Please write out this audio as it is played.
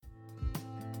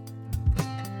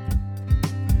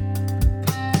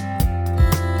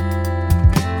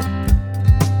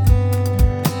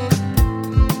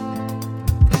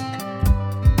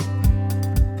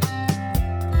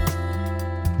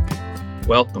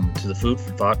Welcome to the Food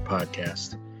for Thought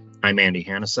podcast. I'm Andy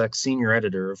Hanasek, Senior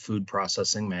Editor of Food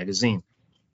Processing Magazine.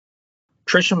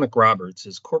 Trisha McRoberts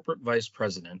is Corporate Vice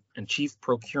President and Chief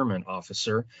Procurement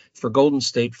Officer for Golden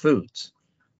State Foods.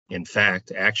 In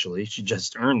fact, actually, she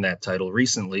just earned that title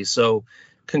recently, so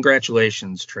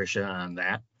congratulations, Trisha, on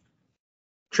that.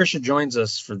 Trisha joins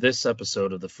us for this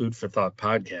episode of the Food for Thought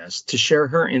podcast to share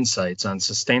her insights on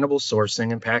sustainable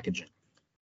sourcing and packaging.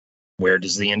 Where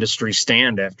does the industry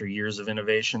stand after years of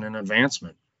innovation and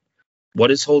advancement?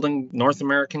 What is holding North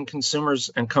American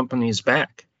consumers and companies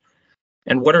back?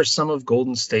 And what are some of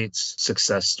Golden State's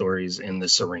success stories in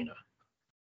this arena?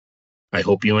 I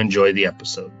hope you enjoy the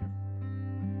episode.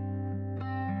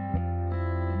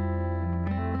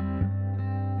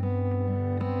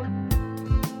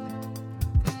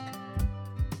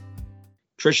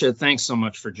 Trisha, thanks so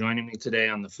much for joining me today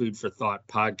on the Food for Thought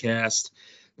podcast.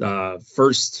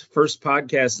 First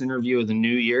podcast interview of the new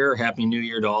year. Happy New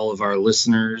Year to all of our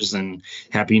listeners, and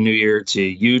Happy New Year to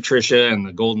you, Trisha, and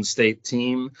the Golden State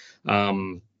team.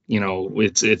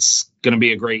 It's going to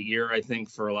be a great year, I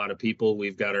think, for a lot of people.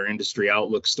 We've got our industry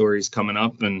outlook stories coming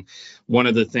up, and one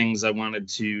of the things I wanted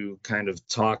to kind of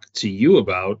talk to you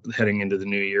about heading into the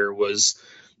new year was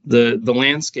the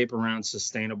landscape around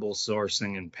sustainable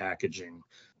sourcing and packaging.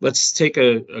 Let's take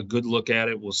a good look at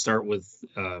it. We'll start with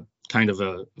kind of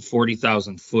a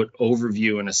 40,000 foot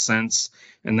overview in a sense,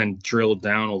 and then drill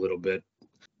down a little bit.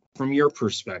 From your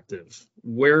perspective,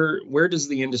 where does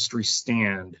the industry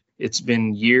stand? It's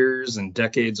been years and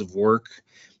decades of work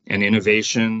and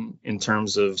innovation in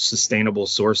terms of sustainable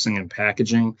sourcing and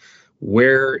packaging.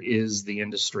 Where is the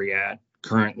industry at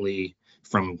currently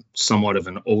from somewhat of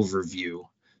an overview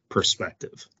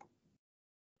perspective?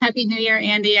 Happy New Year,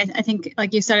 Andy. I think,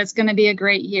 like you said, it's going to be a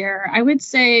great year. I would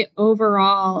say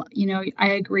overall,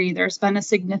 I agree. There's been a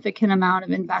significant amount of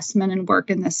investment and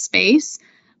work in this space,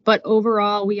 but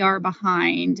overall we are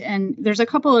behind. And there's a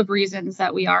couple of reasons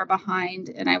that we are behind.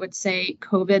 And I would say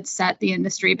COVID set the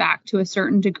industry back to a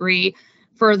certain degree.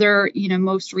 Further,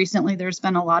 most recently, there's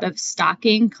been a lot of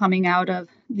stocking coming out of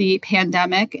the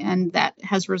pandemic, and that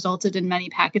has resulted in many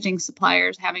packaging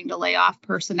suppliers having to lay off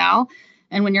personnel.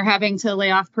 And when you're having to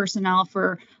lay off personnel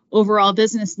for overall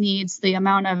business needs, the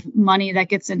amount of money that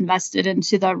gets invested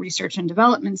into the research and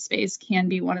development space can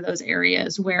be one of those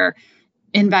areas where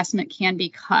investment can be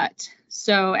cut.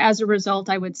 So as a result,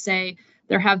 I would say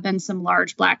there have been some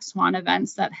large black swan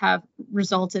events that have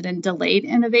resulted in delayed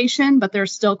innovation, but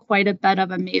there's still quite a bit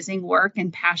of amazing work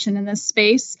and passion in this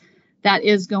space that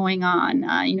is going on.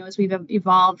 As we've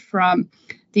evolved from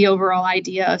the overall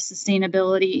idea of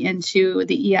sustainability into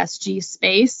the ESG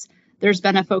space, there's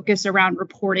been a focus around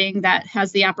reporting that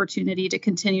has the opportunity to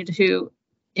continue to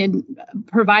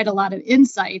provide a lot of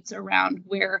insights around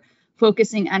where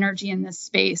focusing energy in this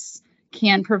space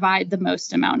can provide the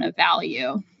most amount of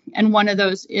value. And one of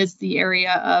those is the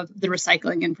area of the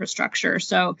recycling infrastructure.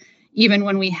 So even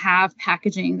when we have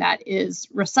packaging that is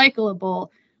recyclable,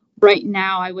 right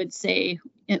now, I would say,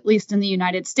 at least in the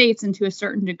United States and to a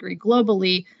certain degree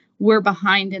globally, we're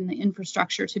behind in the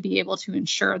infrastructure to be able to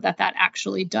ensure that that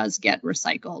actually does get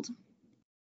recycled.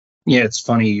 Yeah, it's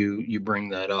funny you bring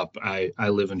that up. I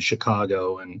live in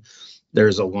Chicago, and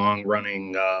there's a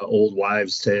long-running old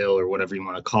wives' tale, or whatever you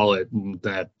want to call it,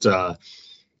 that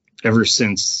ever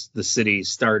since the city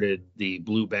started the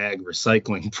blue bag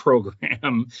recycling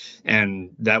program,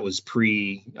 and that was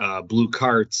pre blue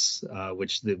carts,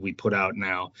 which we put out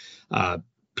now.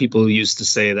 People used to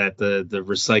say that the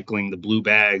recycling, the blue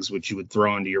bags, which you would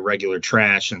throw into your regular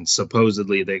trash, and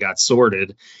supposedly they got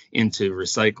sorted into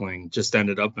recycling, just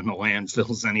ended up in the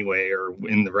landfills anyway, or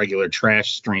in the regular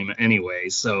trash stream anyway.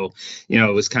 So,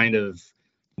 it was kind of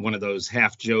one of those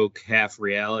half joke, half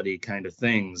reality kind of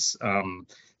things.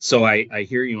 So I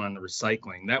hear you on the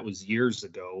recycling. That was years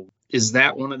ago. Is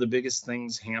that one of the biggest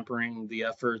things hampering the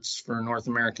efforts for North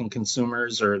American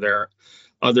consumers, or are there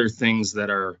other things that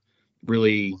are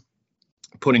really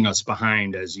putting us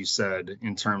behind, as you said,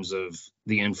 in terms of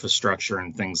the infrastructure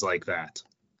and things like that?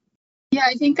 Yeah,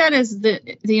 I think that is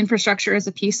the infrastructure is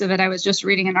a piece of it. I was just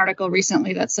reading an article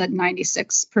recently that said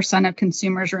 96% of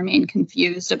consumers remain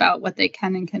confused about what they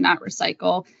can and cannot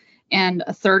recycle. And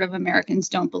a third of Americans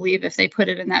don't believe if they put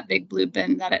it in that big blue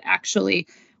bin that it actually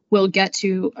will get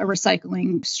to a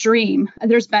recycling stream.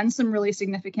 There's been some really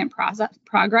significant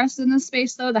progress in this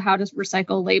space, though. The How to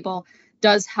Recycle label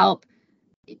does help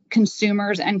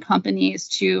consumers and companies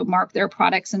to mark their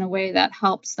products in a way that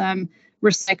helps them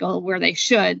recycle where they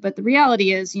should. But the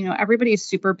reality is, everybody's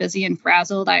super busy and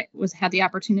frazzled. I had the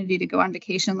opportunity to go on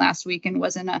vacation last week and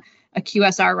was in a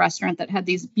QSR restaurant that had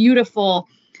these beautiful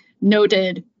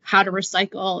noted how to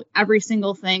recycle every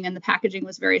single thing, and the packaging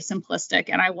was very simplistic.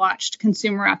 And I watched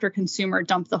consumer after consumer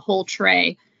dump the whole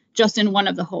tray just in one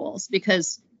of the holes,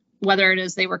 because whether it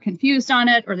is they were confused on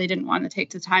it or they didn't want to take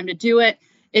the time to do it,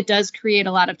 it does create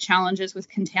a lot of challenges with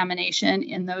contamination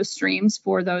in those streams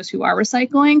for those who are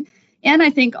recycling. And I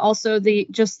think also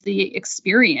the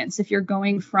experience, if you're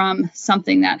going from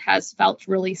something that has felt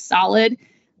really solid,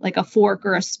 like a fork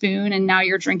or a spoon, and now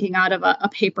you're drinking out of a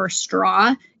paper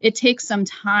straw, it takes some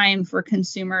time for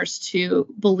consumers to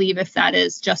believe if that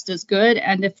is just as good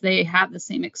and if they have the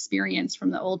same experience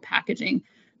from the old packaging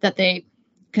that they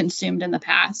consumed in the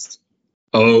past.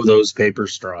 Oh, those paper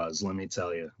straws, let me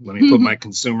tell you. Let me put my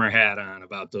consumer hat on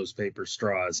about those paper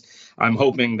straws. I'm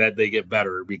hoping that they get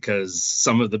better, because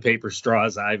some of the paper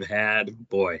straws I've had,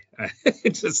 boy,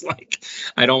 it's just like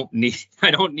I don't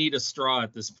need a straw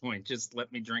at this point. Just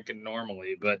let me drink it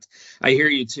normally. But I hear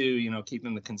you too,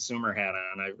 keeping the consumer hat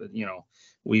on.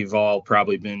 We've all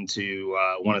probably been to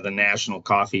one of the national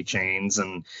coffee chains,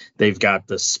 and they've got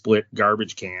the split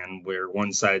garbage can where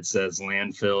one side says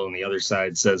landfill and the other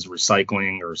side says recycling,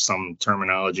 or some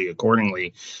terminology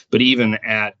accordingly. But even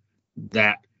at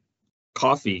that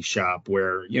coffee shop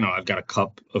where, I've got a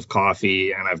cup of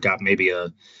coffee and I've got maybe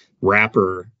a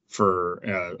wrapper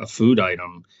for a food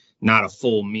item, not a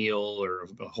full meal or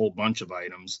a whole bunch of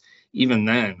items, even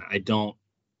then, I don't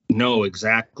know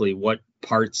exactly what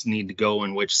parts need to go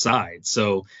in which side.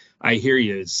 So I hear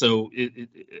you. So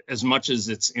as much as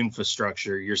it's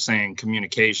infrastructure, you're saying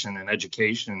communication and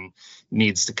education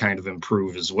needs to kind of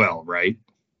improve as well, right?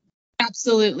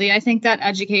 Absolutely. I think that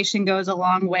education goes a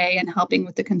long way in helping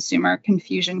with the consumer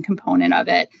confusion component of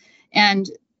it, and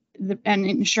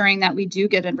ensuring that we do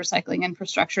get a recycling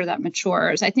infrastructure that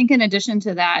matures. I think in addition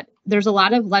to that, there's a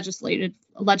lot of legislative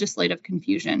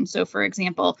confusion. So, for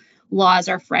example, laws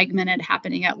are fragmented,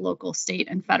 happening at local, state,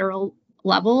 and federal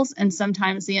levels. And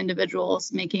sometimes the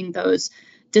individuals making those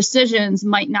decisions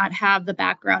might not have the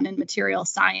background in material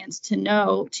science to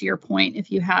know, to your point, if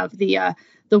you have the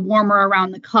warmer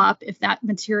around the cup, if that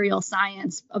material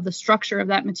science of the structure of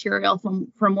that material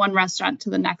from one restaurant to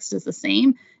the next is the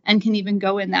same, and can even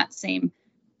go in that same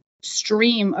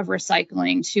stream of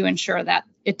recycling to ensure that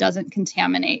it doesn't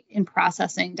contaminate in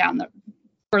processing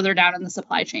further down in the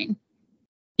supply chain.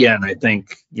 Yeah, and I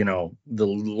think, the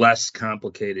less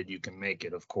complicated you can make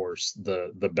it, of course,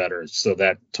 the better. So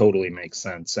that totally makes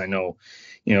sense. I know,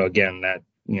 again, that,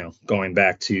 going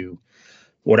back to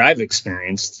what I've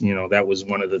experienced, that was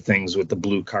one of the things with the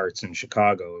blue carts in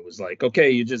Chicago. It was like, okay,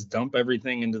 you just dump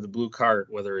everything into the blue cart,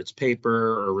 whether it's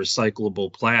paper or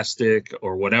recyclable plastic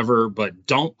or whatever, but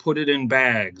don't put it in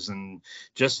bags, and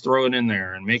just throw it in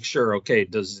there and make sure, okay,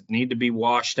 does it need to be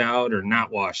washed out or not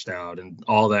washed out, and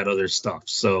all that other stuff.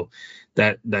 So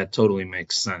that totally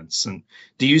makes sense. And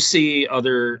do you see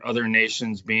other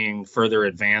nations being further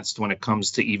advanced when it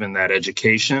comes to even that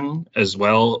education as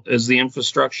well as the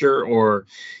infrastructure, or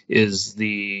is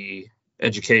the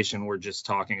education we're just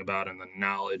talking about and the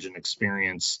knowledge and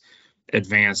experience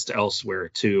advanced elsewhere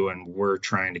too, and we're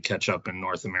trying to catch up in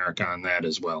North America on that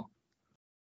as well?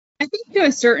 I think to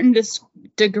a certain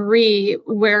degree,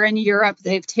 where in Europe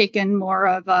they've taken more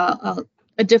of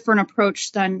a different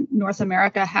approach than North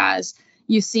America has,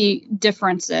 you see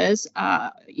differences.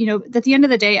 At the end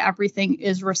of the day, everything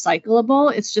is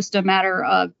recyclable. It's just a matter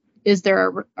of, is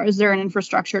there an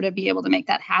infrastructure to be able to make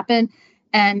that happen?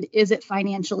 And is it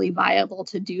financially viable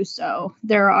to do so?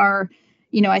 There are,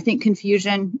 I think,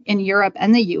 confusion in Europe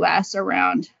and the US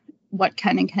around what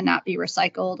can and cannot be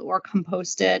recycled or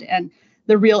composted, and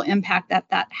the real impact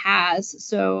that has.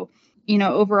 So,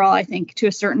 overall, I think to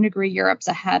a certain degree, Europe's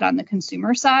ahead on the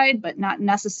consumer side, but not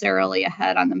necessarily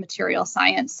ahead on the material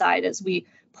science side, as we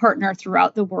partner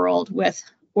throughout the world with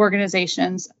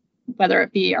organizations, whether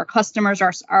it be our customers,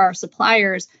 our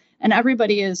suppliers, and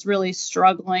everybody is really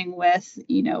struggling with,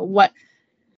 what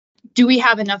do we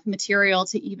have enough material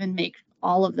to even make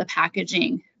all of the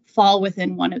packaging fall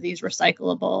within one of these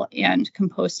recyclable and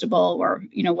compostable, or,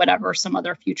 whatever some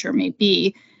other future may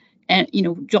be. And,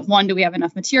 one, do we have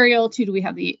enough material? Two, do we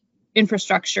have the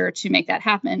infrastructure to make that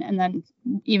happen? And then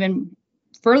even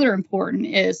further important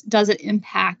is, does it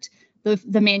impact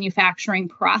the manufacturing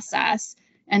process?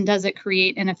 And does it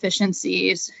create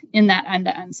inefficiencies in that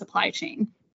end-to-end supply chain?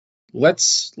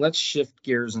 Let's shift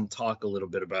gears and talk a little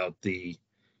bit about the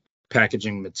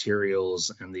packaging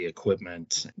materials and the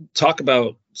equipment. Talk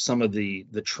about some of the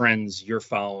trends you're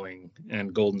following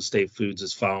and Golden State Foods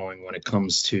is following when it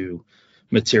comes to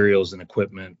materials and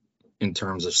equipment in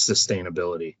terms of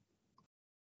sustainability.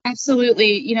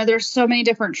 Absolutely. There's so many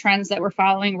different trends that we're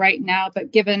following right now,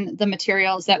 but given the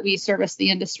materials that we service the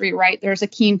industry, right, there's a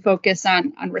keen focus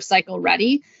on recycle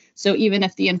ready. So even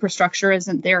if the infrastructure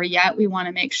isn't there yet, we want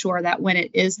to make sure that when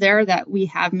it is there, that we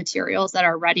have materials that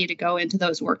are ready to go into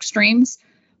those work streams.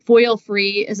 Foil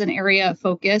free is an area of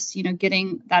focus,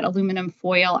 getting that aluminum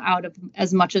foil out of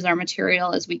as much as our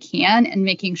material as we can and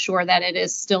making sure that it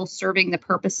is still serving the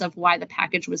purpose of why the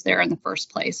package was there in the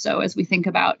first place. So as we think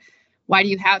about why do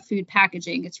you have food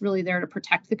packaging? It's really there to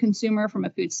protect the consumer from a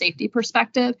food safety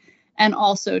perspective and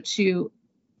also to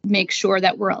make sure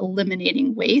that we're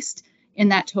eliminating waste in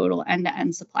that total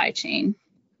end-to-end supply chain.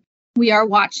 We are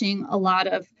watching a lot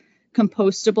of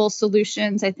compostable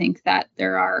solutions. I think that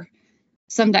there are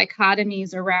some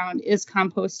dichotomies around, is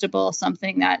compostable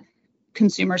something that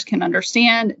consumers can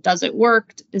understand? Does it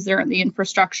work? Is there the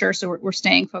infrastructure? So we're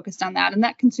staying focused on that and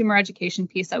that consumer education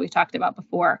piece that we talked about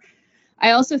before.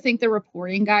 I also think the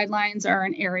reporting guidelines are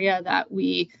an area that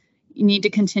we need to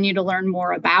continue to learn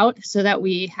more about so that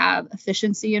we have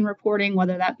efficiency in reporting,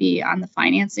 whether that be on the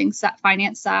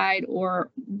finance side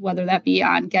or whether that be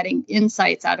on getting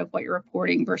insights out of what you're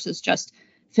reporting versus just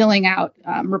filling out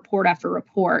report after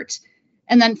report.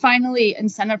 And then finally,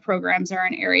 incentive programs are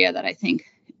an area that I think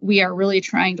we are really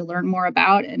trying to learn more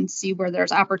about and see where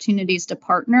there's opportunities to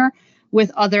partner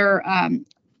with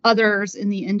others in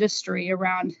the industry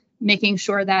around making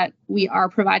sure that we are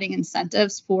providing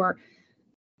incentives for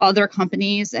other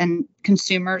companies and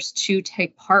consumers to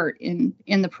take part in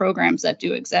the programs that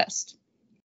do exist.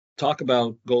 Talk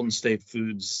about Golden State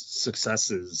Foods'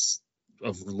 successes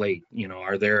of late.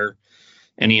 Are there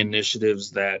any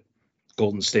initiatives that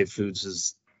Golden State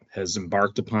Foods has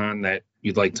embarked upon that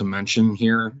you'd like to mention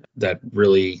here that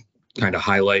really kind of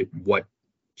highlight what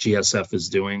GSF is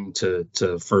doing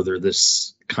to further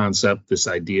this concept, this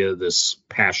idea, this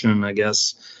passion, I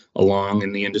guess, along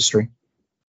in the industry?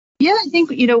 Yeah, I think,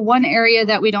 one area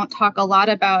that we don't talk a lot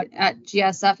about at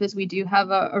GSF is we do have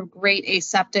a great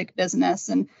aseptic business.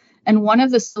 And one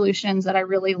of the solutions that I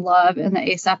really love in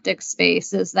the aseptic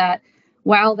space is that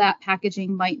while that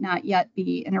packaging might not yet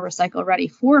be in a recycle ready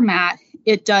format,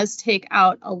 it does take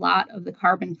out a lot of the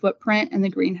carbon footprint and the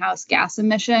greenhouse gas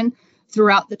emission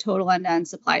throughout the total end-to-end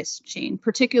supply chain,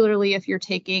 particularly if you're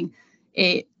taking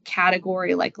a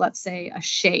category like, let's say, a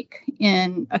shake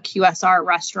in a QSR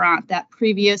restaurant that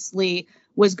previously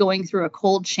was going through a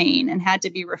cold chain and had to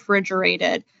be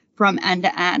refrigerated from end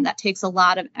to end. That takes a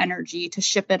lot of energy to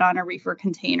ship it on a reefer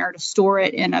container, to store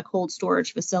it in a cold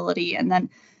storage facility, and then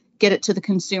get it to the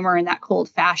consumer in that cold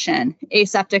fashion.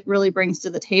 Aseptic really brings to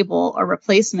the table a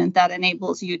replacement that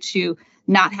enables you to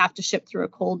not have to ship through a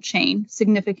cold chain,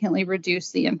 significantly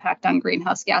reduce the impact on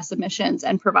greenhouse gas emissions,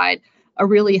 and provide a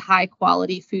really high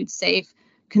quality, food safe,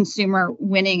 consumer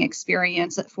winning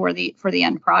experience for the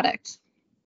end product.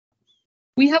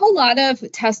 We have a lot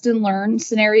of test and learn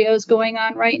scenarios going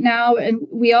on right now, and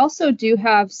we also do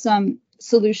have some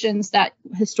solutions that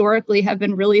historically have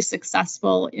been really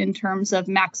successful in terms of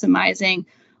maximizing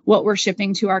what we're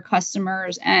shipping to our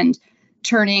customers and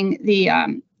turning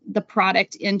the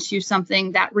product into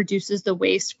something that reduces the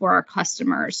waste for our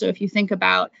customers. So if you think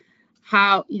about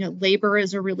how, labor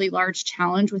is a really large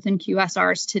challenge within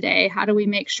QSRs today, how do we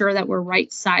make sure that we're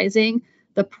right sizing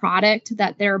the product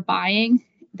that they're buying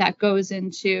that goes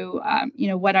into,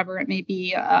 whatever it may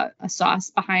be, a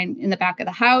sauce behind in the back of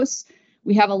the house?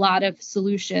 We have a lot of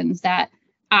solutions that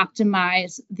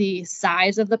optimize the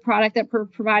size of the product that we're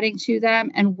providing to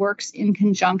them and works in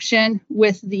conjunction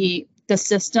with the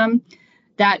system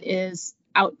that is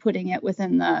outputting it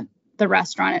within the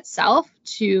restaurant itself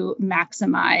to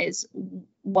maximize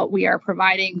what we are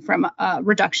providing from a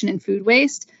reduction in food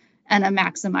waste and a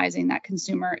maximizing that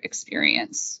consumer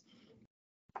experience.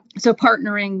 So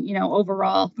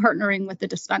overall partnering with the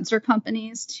dispenser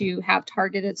companies to have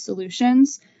targeted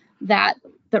solutions that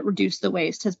reduce the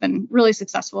waste has been really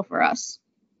successful for us.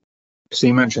 So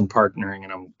you mentioned partnering,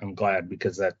 and I'm glad,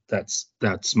 because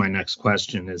that's my next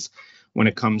question is, when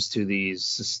it comes to these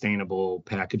sustainable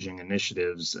packaging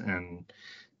initiatives and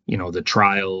the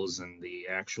trials and the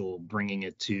actual bringing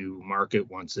it to market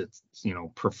once it's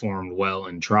performed well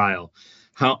in trial,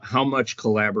 how much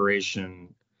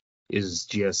collaboration is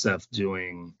GSF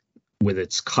doing with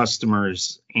its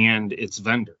customers and its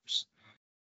vendors?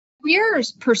 We are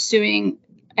pursuing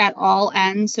at all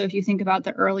ends. So if you think about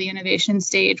the early innovation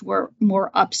stage, we're more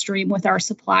upstream with our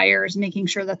suppliers, making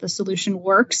sure that the solution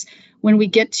works. When we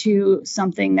get to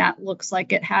something that looks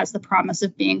like it has the promise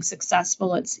of being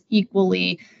successful, it's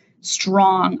equally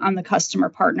strong on the customer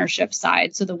partnership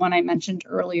side. So the one I mentioned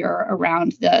earlier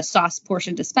around the sauce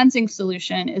portion dispensing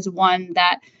solution is one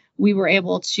that we were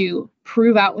able to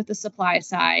prove out with the supply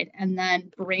side and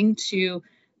then bring to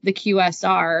the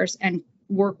QSRs and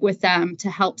work with them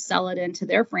to help sell it into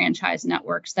their franchise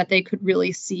networks, that they could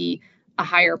really see a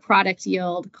higher product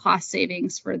yield, cost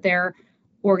savings for their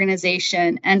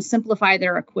organization, and simplify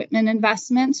their equipment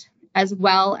investment, as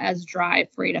well as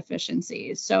drive freight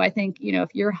efficiencies. So I think,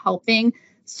 if you're helping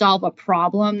solve a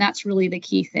problem, that's really the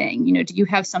key thing. Do you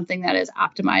have something that is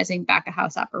optimizing back of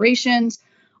house operations?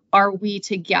 Are we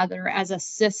together as a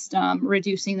system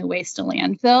reducing the waste to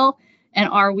landfill? And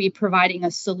are we providing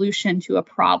a solution to a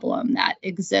problem that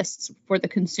exists for the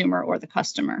consumer or the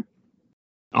customer?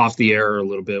 Off the air a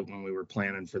little bit, when we were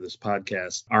planning for this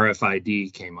podcast,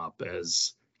 RFID came up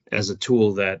as a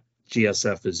tool that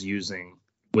GSF is using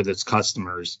with its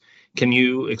customers. Can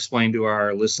you explain to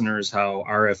our listeners how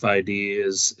RFID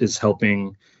is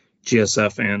helping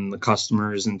GSF and the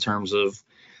customers in terms of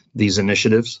these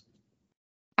initiatives?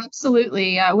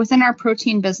 Absolutely. Within our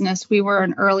protein business, we were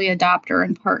an early adopter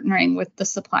in partnering with the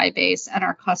supply base and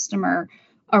our customer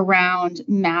around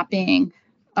mapping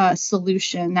a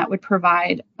solution that would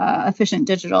provide efficient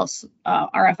digital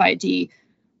RFID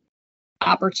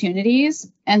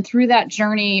opportunities. And through that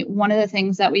journey, one of the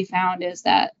things that we found is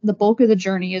that the bulk of the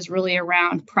journey is really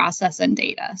around process and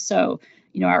data. So,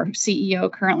 our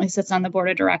CEO currently sits on the board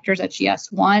of directors at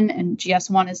GS1, and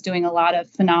GS1 is doing a lot of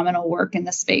phenomenal work in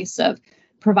the space of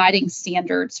providing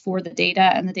standards for the data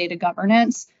and the data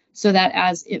governance, so that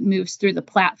as it moves through the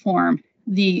platform,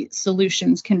 the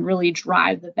solutions can really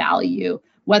drive the value,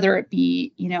 whether it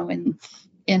be,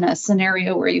 in a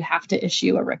scenario where you have to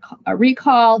issue a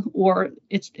recall, or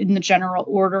it's in the general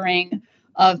ordering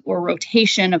of or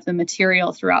rotation of the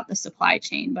material throughout the supply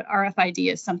chain. But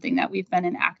RFID is something that we've been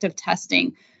in active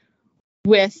testing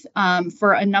with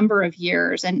for a number of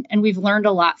years, and we've learned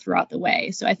a lot throughout the way.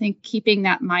 So I think keeping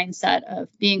that mindset of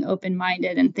being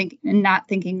open-minded and not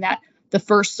thinking that the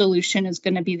first solution is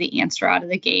going to be the answer out of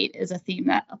the gate is a theme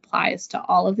that applies to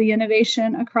all of the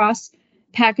innovation across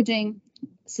packaging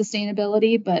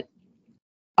sustainability. But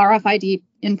RFID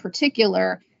in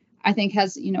particular, I think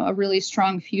has, a really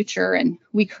strong future. And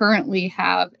we currently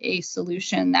have a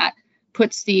solution that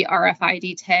puts the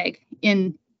RFID tag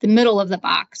in the middle of the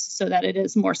box so that it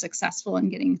is more successful in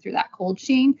getting through that cold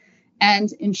chain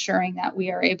and ensuring that we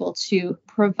are able to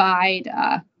provide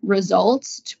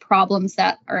results to problems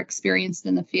that are experienced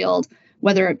in the field,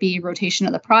 whether it be rotation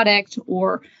of the product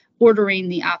or ordering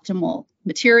the optimal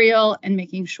material and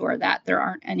making sure that there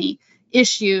aren't any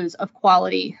issues of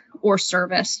quality or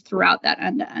service throughout that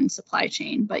end-to-end supply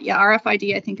chain. But yeah,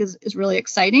 RFID I think is really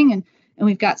exciting, and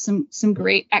we've got some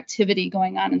great activity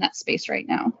going on in that space right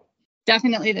now.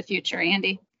 Definitely the future,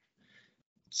 Andy.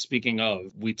 Speaking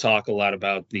of, we talk a lot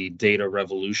about the data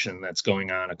revolution that's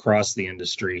going on across the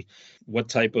industry. What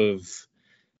type of,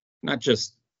 not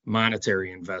just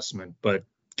monetary investment, but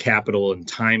capital and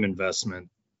time investment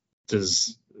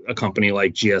does a company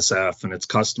like GSF and its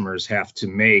customers have to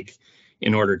make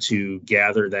in order to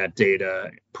gather that data,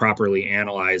 properly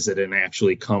analyze it, and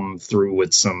actually come through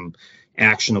with some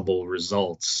actionable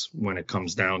results when it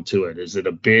comes down to it? Is it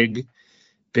a big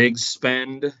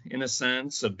spend, in a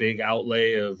sense, a big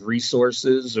outlay of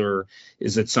resources, or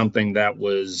is it something that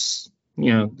was,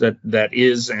 that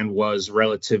is and was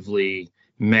relatively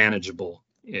manageable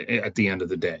at the end of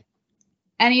the day?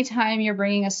 Anytime you're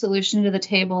bringing a solution to the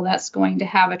table that's going to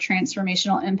have a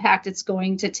transformational impact, it's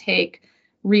going to take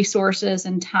resources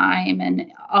and time,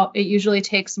 and it usually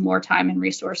takes more time and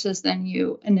resources than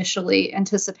you initially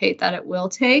anticipate that it will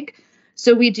take.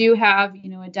 So we do have,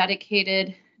 a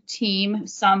dedicated team,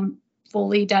 some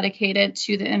fully dedicated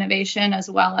to the innovation,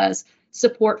 as well as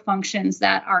support functions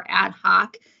that are ad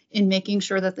hoc in making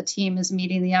sure that the team is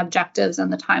meeting the objectives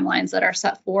and the timelines that are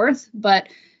set forth. But,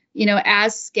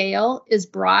 as scale is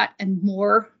brought and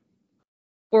more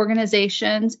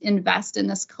organizations invest in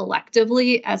this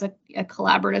collectively as a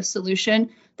collaborative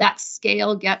solution, that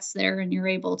scale gets there, and you're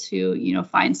able to,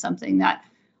 find something that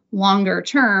longer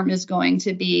term is going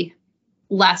to be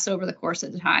less over the course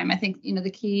of the time. I think,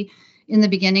 the key in the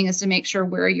beginning is to make sure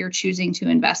where you're choosing to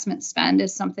investment spend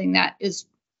is something that is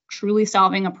truly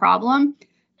solving a problem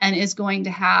and is going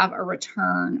to have a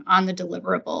return on the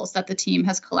deliverables that the team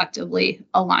has collectively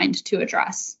aligned to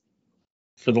address.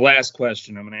 For the last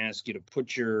question, I'm going to ask you to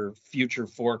put your future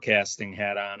forecasting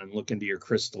hat on and look into your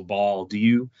crystal ball. Do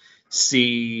you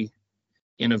see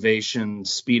innovation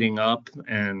speeding up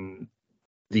and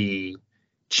the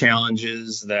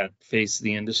challenges that face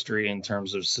the industry in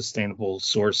terms of sustainable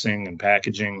sourcing and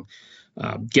packaging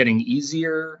getting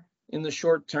easier in the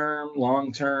short term,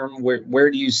 long term?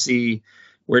 Where do you see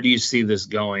Where do you see this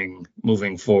going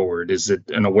moving forward? Is it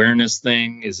an awareness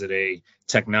thing? Is it a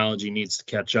technology needs to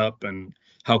catch up? And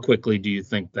how quickly do you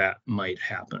think that might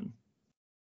happen?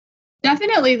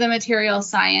 Definitely the material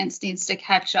science needs to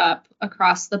catch up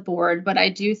across the board, but I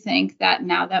do think that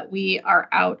now that we are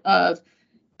out of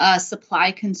a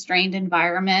supply constrained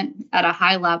environment at a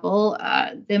high level,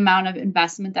 the amount of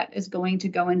investment that is going to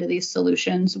go into these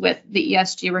solutions with the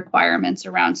ESG requirements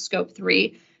around scope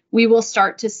 3, we will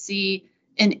start to see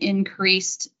an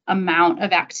increased amount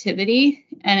of activity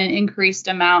and an increased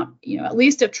amount, at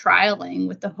least of trialing,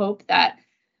 with the hope that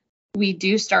we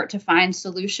do start to find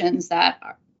solutions that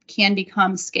can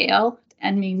become scaled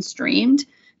and mainstreamed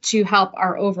to help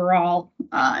our overall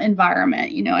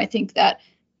environment. I think that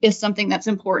is something that's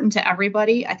important to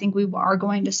everybody. I think we are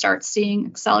going to start seeing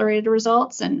accelerated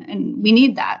results, and we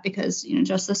need that because,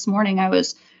 just this morning I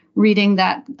was reading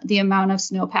that the amount of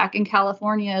snowpack in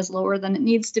California is lower than it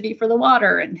needs to be for the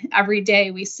water. And every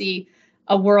day we see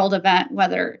a world event,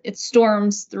 whether it's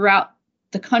storms throughout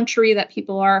the country that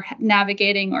people are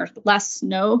navigating or less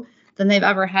snow than they've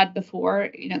ever had before.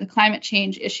 The climate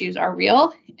change issues are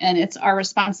real, and it's our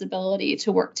responsibility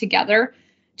to work together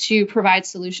to provide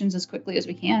solutions as quickly as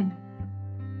we can.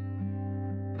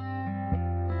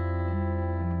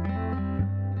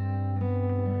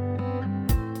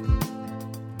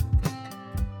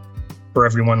 For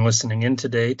everyone listening in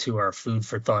today to our Food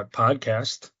for Thought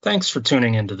podcast, thanks for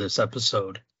tuning into this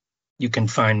episode. You can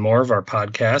find more of our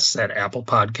podcasts at Apple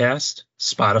Podcast,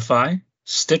 Spotify,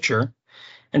 Stitcher,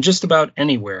 and just about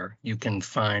anywhere you can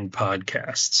find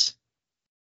podcasts.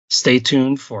 Stay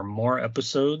tuned for more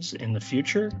episodes in the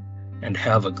future, and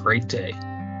have a great day.